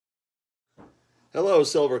Hello,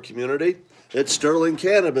 Silver community. It's Sterling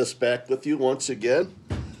Cannabis back with you once again.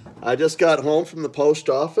 I just got home from the post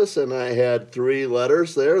office and I had 3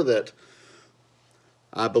 letters there that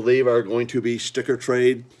I believe are going to be sticker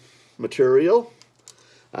trade material.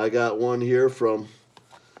 I got one here from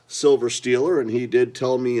Silver Stealer, and he did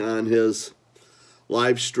tell me on his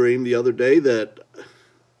live stream the other day that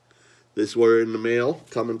these were in the mail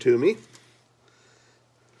coming to me.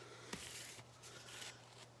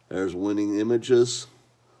 There's Winning Images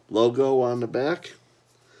logo on the back.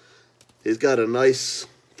 He's got a nice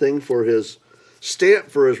thing for his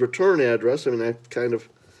stamp for his return address. I mean, I kind of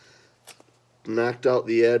knocked out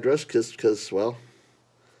the address because, well,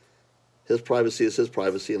 his privacy is his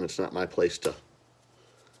privacy, and it's not my place to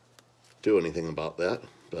do anything about that.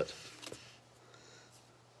 But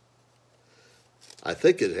I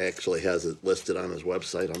think it actually has it listed on his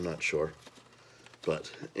website. I'm not sure.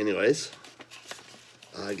 But anyways,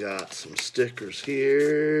 I got some stickers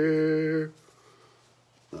here.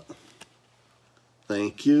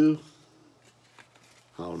 Thank you.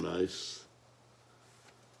 How nice.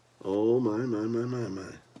 Oh, my.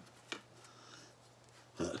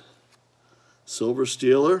 Silver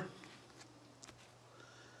Stealer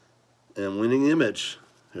and Winning Image.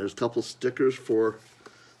 There's a couple stickers for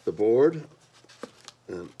the board.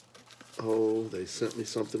 And, oh, they sent me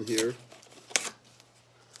something here.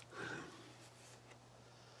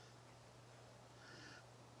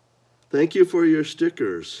 Thank you for your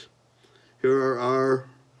stickers. Here are our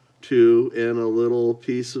 2 and a little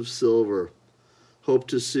piece of silver. Hope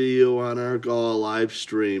to see you on our GAW live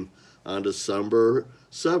stream on December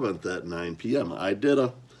 7th at 9 p.m. I did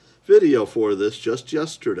a video for this just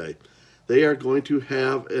yesterday. They are going to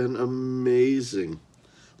have an amazing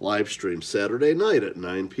live stream Saturday night at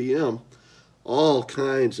 9 p.m. All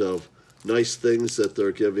kinds of nice things that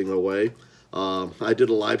they're giving away. I did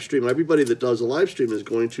a live stream. Everybody that does a live stream is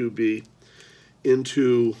going to be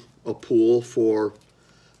into a pool for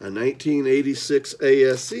a 1986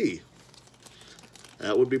 ASE.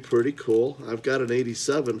 That would be pretty cool. I've got an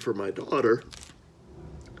 87 for my daughter,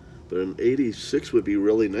 but an 86 would be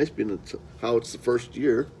really nice, being how it's the first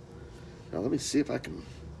year. Now let me see if I can.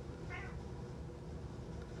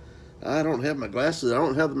 I don't have my glasses. I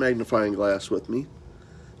don't have the magnifying glass with me,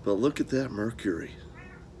 but look at that Mercury.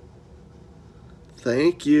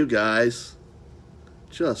 Thank you, guys.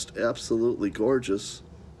 Just absolutely gorgeous.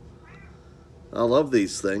 I love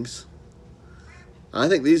these things. I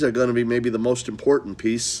think these are going to be maybe the most important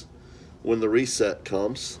piece when the reset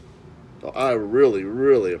comes. I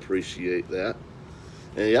really appreciate that.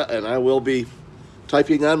 And yeah, and I will be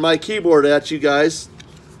typing on my keyboard at you guys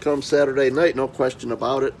come Saturday night, no question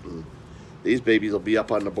about it. And these babies will be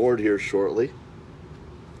up on the board here shortly.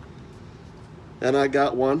 And I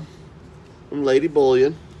got one from Lady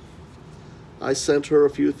Bullion. I sent her a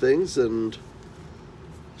few things, and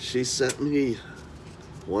she sent me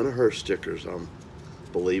one of her stickers. I'm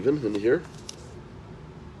believing in here.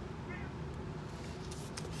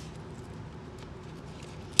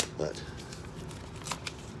 But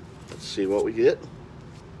let's see what we get.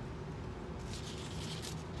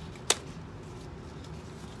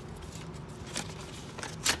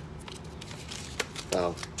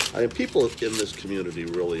 Wow. I mean, people in this community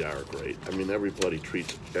really are great. I mean, everybody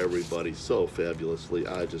treats everybody so fabulously.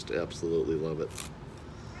 I just absolutely love it.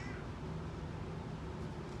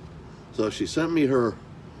 So she sent me her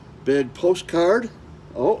big postcard.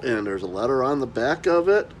 Oh, and there's a letter on the back of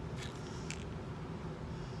it.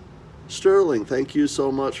 Sterling, thank you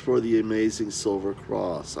so much for the amazing silver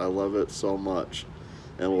cross. I love it so much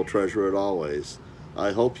and will treasure it always.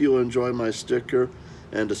 I hope you enjoy my sticker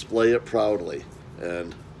and display it proudly.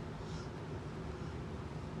 And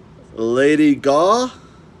Lady Gaw,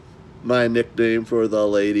 my nickname for the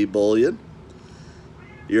Lady Bullion.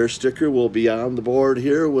 Your sticker will be on the board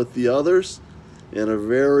here with the others in a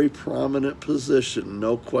very prominent position,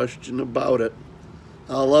 no question about it.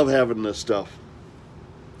 I love having this stuff.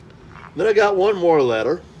 Then I got one more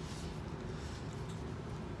letter.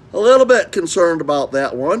 A little bit concerned about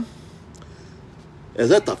that one. Is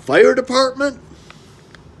that the fire department?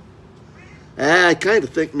 I kind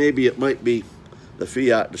of think maybe it might be the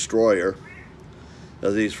Fiat Destroyer,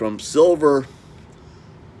 as he's from Silver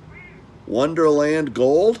Wonderland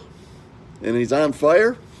Gold, and he's on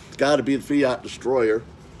fire. It's got to be the Fiat Destroyer.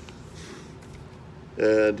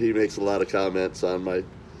 And he makes a lot of comments on my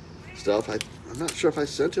stuff. I'm not sure if I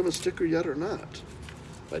sent him a sticker yet or not.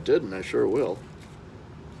 If I didn't, I sure will.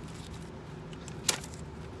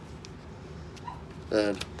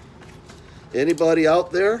 And anybody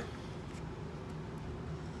out there,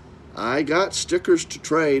 I got stickers to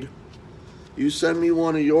trade. You send me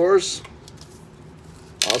one of yours,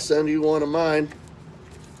 I'll send you one of mine.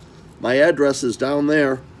 My address is down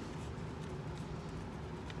there.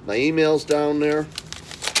 My email's down there.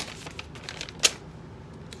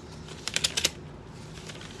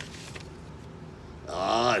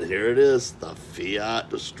 Ah, and here it is, the Fiat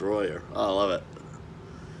Destroyer. Oh, I love it.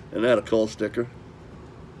 Isn't that a cool sticker?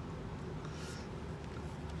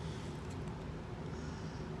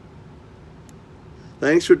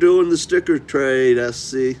 Thanks for doing the sticker trade,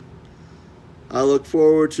 SC. I look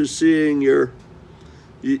forward to seeing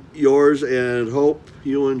yours and hope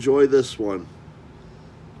you enjoy this one.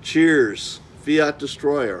 Cheers, Fiat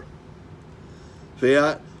Destroyer.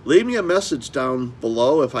 Fiat, leave me a message down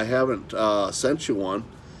below if I haven't sent you one.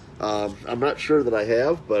 I'm not sure that I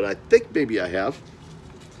have, but I think maybe I have.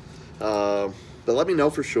 But let me know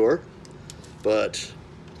for sure. But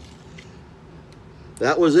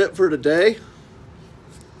that was it for today.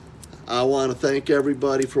 I want to thank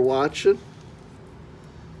everybody for watching.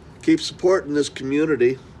 Keep supporting this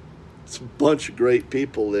community. It's a bunch of great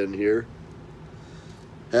people in here.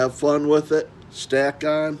 Have fun with it. Stack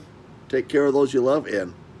on. Take care of those you love.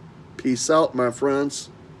 And peace out, my friends.